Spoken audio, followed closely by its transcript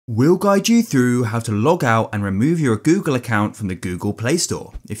We'll guide you through how to log out and remove your Google account from the Google Play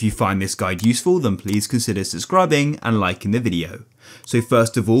Store. If you find this guide useful, then please consider subscribing and liking the video. So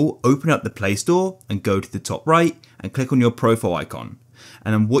first of all, open up the Play Store and go to the top right and click on your profile icon.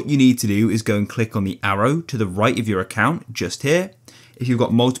 And then what you need to do is go and click on the arrow to the right of your account just here. If you've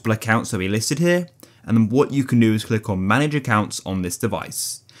got multiple accounts, they'll be listed here. And then what you can do is click on Manage Accounts on this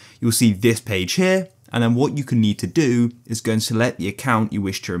device. You'll see this page here. And then what you can need to do is go and select the account you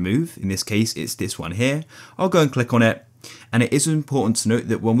wish to remove. In this case, it's this one here. I'll go and click on it. And it is important to note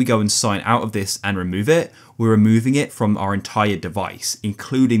that when we go and sign out of this and remove it, we're removing it from our entire device,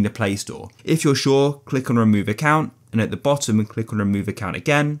 including the Play Store. If you're sure, click on Remove Account, and at the bottom, click on Remove Account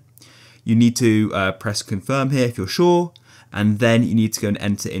again. You need to press Confirm here if you're sure, and then you need to go and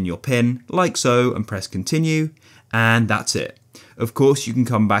enter in your PIN, like so, and press Continue, and that's it. Of course, you can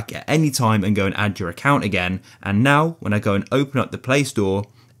come back at any time and go and add your account again. And now when I go and open up the Play Store,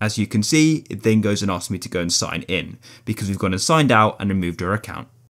 as you can see, it then goes and asks me to go and sign in because we've gone and signed out and removed our account.